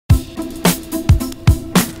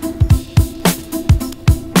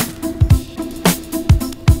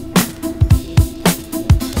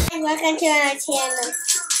Welcome to our channel.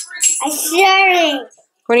 I started.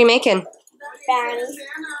 What are you making? Brownies.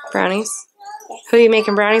 Brownies? Yes. Who are you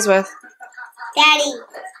making brownies with? Daddy.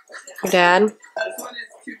 Your dad?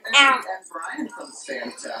 Ow.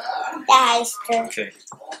 Dad's Okay.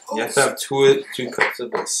 You have to have two cups of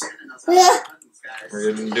this. We're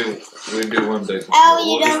gonna do one big one. Oh,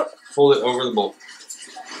 you don't. Hold it over the bowl.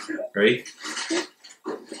 Ready?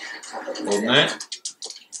 Holding it.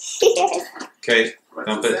 Okay,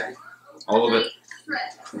 dump it. All of it.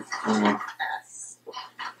 One more.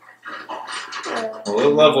 A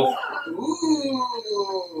little level.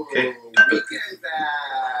 Okay, dump it.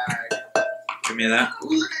 Give me that.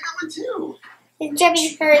 It's dripping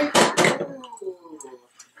first.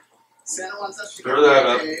 Throw that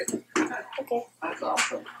up. Okay. That's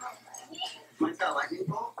awesome. Mine's got a lightning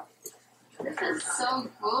bolt. This is so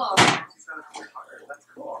cool. That's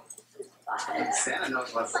cool. Santa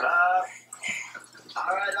knows what's up.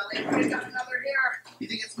 Alright, Ollie, we got another here. You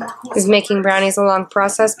think it's more cool? Is making brownies a long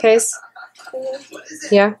process, Pace? What is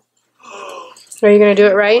it? Yeah? Are you going to do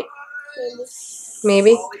it right?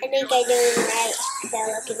 Maybe? I think I do it right. So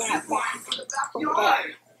looking at that.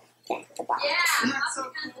 That's the box. That's so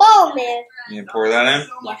cool. Oh man. You gonna pour that in?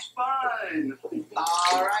 So much fun.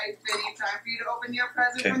 Alright, Vinny, time for you to open your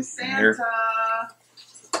present Okay, from Santa. here.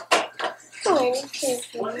 Looking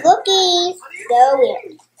so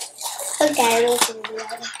weird. Okay, I'm looking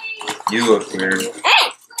weird. You look weird.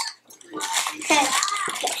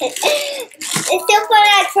 It's so fun.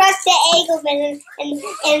 I crushed the egg open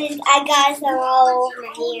and I got some all over my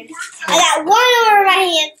hand. I got one over my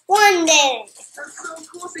hand, one there. That's so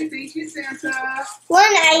cool. Say thank you, Santa. One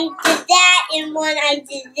I did that and one I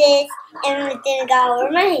did this and it didn't go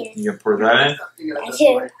over my hand. You gonna pour that in? I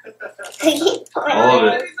do. All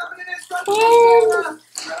of it.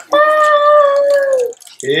 Oh.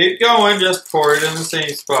 Keep going, just pour it in the same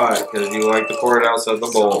spot because you like to pour it outside the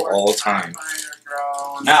bowl all the time.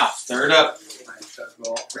 Now, stir it up.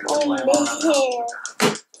 Oh man. Oh,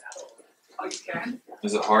 you can?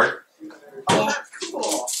 Is it hard? Yeah.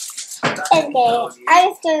 Cool. Okay,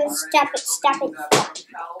 I'm just gonna stop it.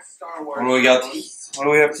 What do we got? What do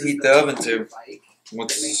we have to heat the oven to?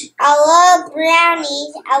 What's? I love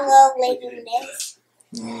brownies. I love making this.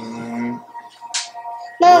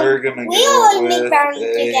 Mom, We're gonna we go always make with brownies a-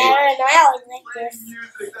 together, and I always make this.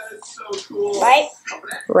 Music, that is so cool. Right?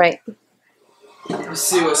 Right. Let's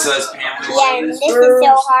see what size pan we Yeah, want and to this use is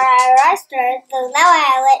so first. hard I stirred, so now I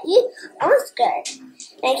let you. I'm scared.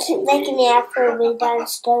 I keep making it after we're done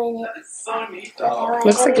stirring it. So neat. So now I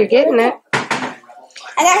Looks like you're getting it. I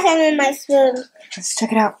got some in my spoon. Let's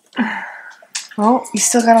check it out. Well, you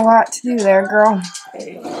still got a lot to do there, girl.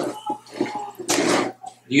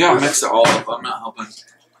 You gotta mix it all up. I'm not helping.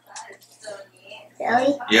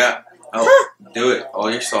 Really? Yeah. Oh, do it all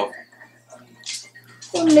yourself.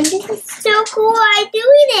 Oh, man, this is so cool. I'm doing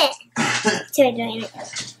it. So I'm doing it.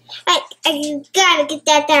 I gotta get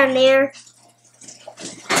that down there.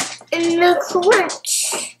 And the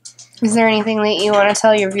crunch. Is there anything that you want to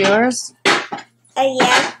tell your viewers?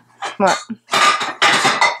 Yeah. What?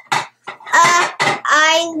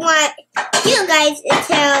 I want you guys to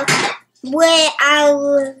tell what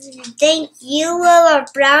I think you of our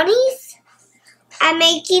brownies I'm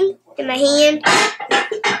making in my hand.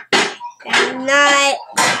 I'm not.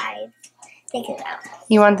 I think it's out.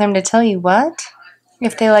 You want them to tell you what?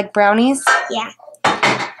 If they like brownies? Yeah.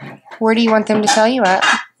 Where do you want them to tell you at?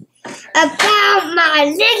 About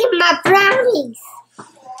my brownies.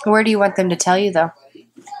 Where do you want them to tell you, though?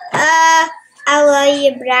 I love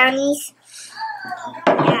your brownies. Yeah,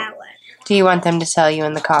 I would. Do you want them to tell you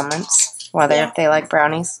in the comments whether if they like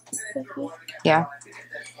brownies? Yeah.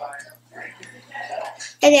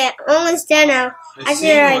 Okay, almost done now. I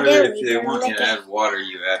said I did. If they want you to add water,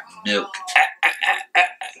 you add milk.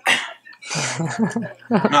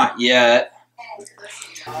 Not yet.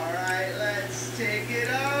 Alright, let's take it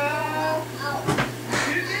off.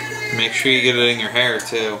 Make sure you get it in your hair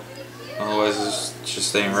too. Otherwise, it's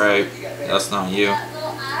just ain't right. That's not you.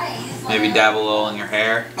 Maybe dab a little in your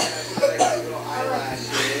hair.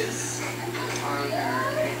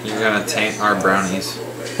 You're gonna taint our brownies.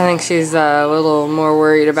 I think she's a little more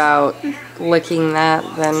worried about licking that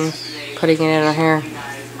than putting it in her hair.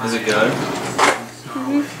 Is it good?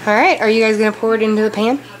 All right, are you guys going to pour it into the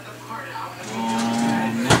pan?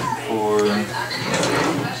 Or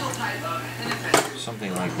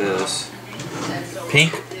something like this.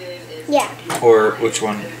 Pink? Yeah. Or which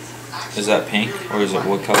one? Is that pink? Or is it,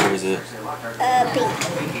 what color is it?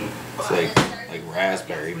 Pink. It's like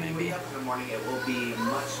raspberry, maybe.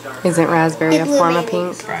 Isn't raspberry a form of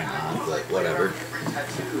pink? Try not, but whatever.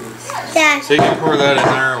 Dad. So you can pour that in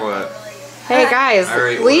there or what? Hey guys,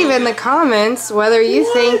 Alright, leave well, in the comments whether you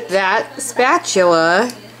think that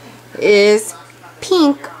spatula is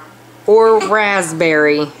pink or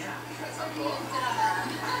raspberry.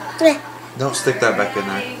 Don't stick that back in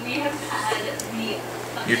there.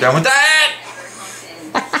 You're done with that?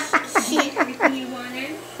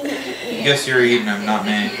 I guess you're eating them, not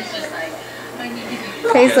me.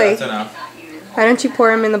 Paisley, That's enough. why don't you pour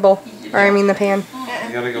them in the bowl? Or I mean the pan.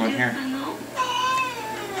 You gotta go in here.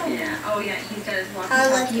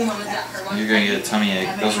 You're gonna get a tummy ache.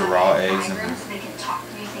 Those are raw eggs in there.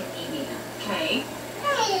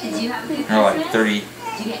 They're like 30.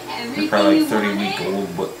 They're probably like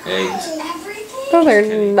 30-week-old eggs. No, they're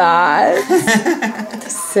not.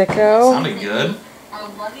 Sicko. Sounded good.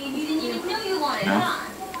 No?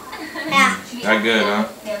 Yeah. That good, huh?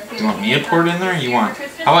 Do you want me to pour it in there or you want?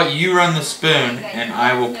 How about you run the spoon and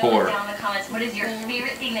I will pour? Man?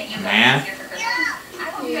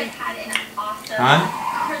 Huh?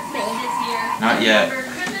 Not yet.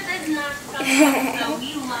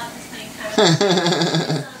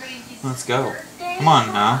 Let's go. Come on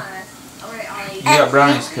now. You got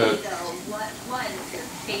brownies cooked.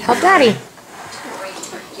 Help Daddy.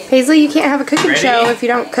 Paisley, you can't have a cooking Ready? show if you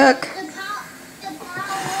don't cook.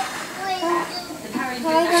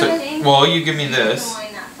 So, well, you give me this.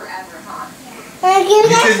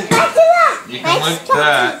 You can lick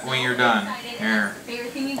that when you're done. Here.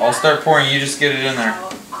 I'll start pouring. You just get it in there.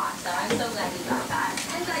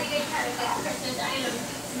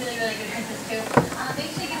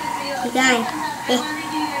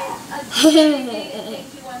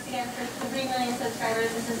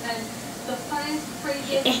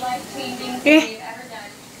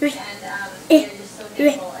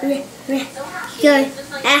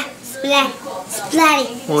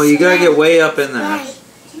 Splatty. Well, you gotta get way up in there.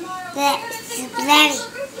 Splatty.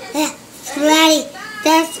 Splatty.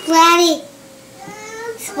 That's splatty.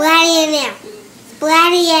 Splatty in there.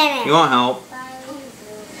 Splatty in You there. want help?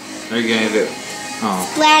 Are you gonna do?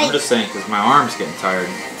 Oh, Splatty. I'm just saying because my arm's getting tired.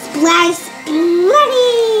 Splatty.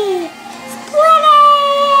 Splatty.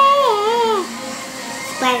 Splatty.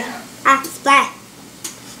 Splatty. Ah, splatty.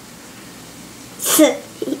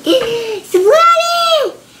 Splatty. Splatty.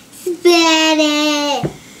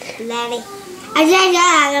 Splatty. I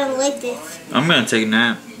gotta lick this. I'm gonna take a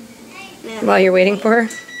nap. While you're waiting for her.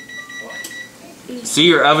 See,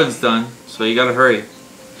 your oven's done, so you gotta hurry.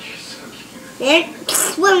 There.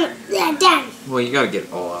 Swim. Done. Well, you gotta get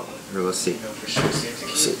it all out. Here, let's see.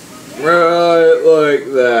 Right like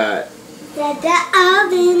that. The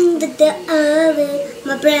oven.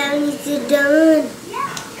 My brownies are done.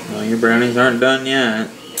 Well, your brownies aren't done yet.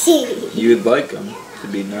 You would like them to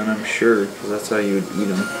be done, I'm sure, because that's how you would eat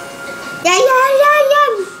them.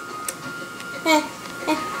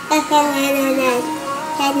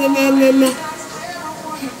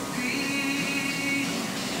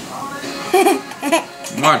 Yeah.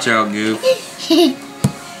 Watch out, Goof.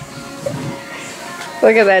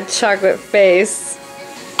 Look at that chocolate face.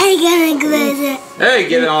 I gotta close it. Hey,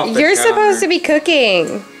 get it off the counter. You're supposed to be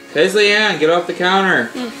cooking. Paisley Ann, get off the counter.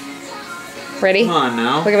 Ready? Come on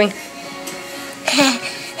now. Look at me.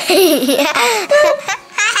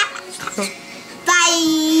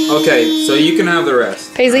 Bye. Okay, so you can have the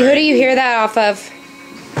rest. Paisley, who Alright. do you hear that off of?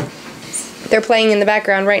 They're playing in the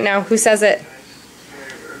background right now. Who says it?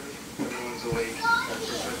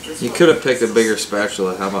 You could have picked a bigger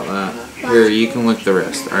spatula. How about that? Here, you can lick the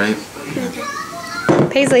rest, alright?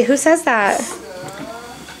 Paisley, who says that?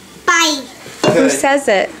 Bye. Who says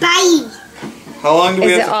it? Bye. How long do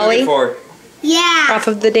we Is have it to cook Ollie? it for? Yeah. Off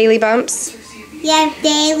of the Daily Bumps? Yeah,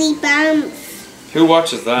 daily bumps. Who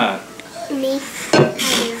watches that? Me.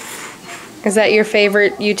 Is that your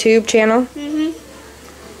favorite YouTube channel? Mhm.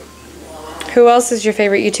 Who else is your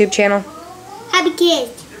favorite YouTube channel? Happy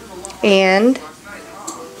kids. And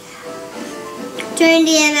Turn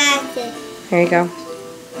the active. there you go.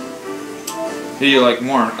 Who do you like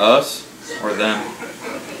more, us or them?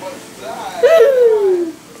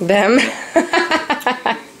 Them.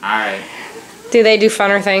 Alright. Do they do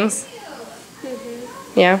funner things?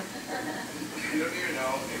 Yeah.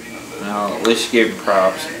 No, at least you gave him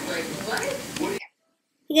props.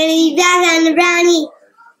 You're gonna be back on the brownie.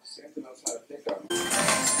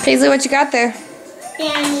 Paisley, what you got there?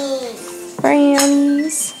 Brownie.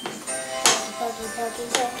 Brownies.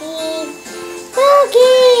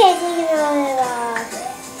 Cookie. I think you know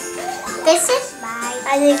it. This is mine. I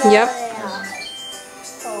think Yep.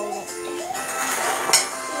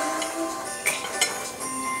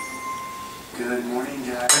 Good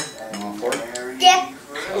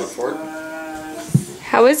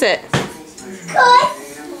How is it? Good.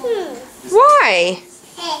 Why?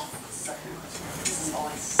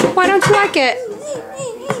 Why don't you like it?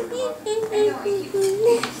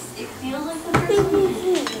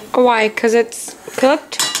 Why? Because it's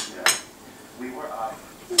cooked?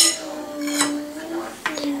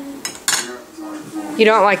 You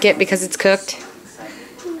don't like it because it's cooked?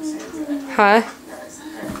 Huh?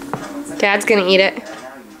 Dad's gonna eat it.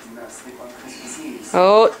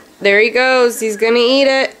 Oh, there he goes. He's gonna eat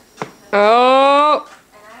it. Oh!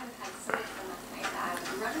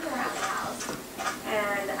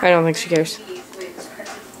 I don't think she cares.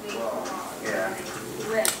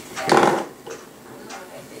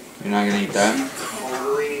 You're not gonna eat that?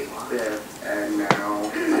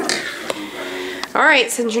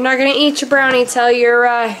 Alright, since you're not gonna eat your brownie, tell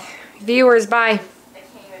your viewers bye.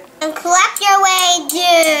 And clap your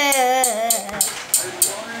wages.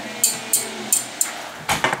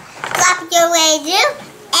 Clap your wages.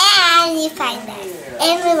 And you find us.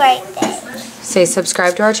 And we work this. Say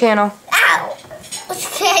subscribe to our channel. Ow!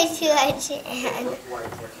 Subscribe to our channel.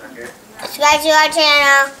 Subscribe to our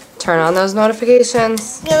channel. Turn on those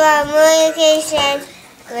notifications. Give our notifications.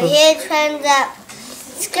 Give a huge thumbs up.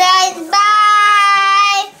 Subscribe. Bye.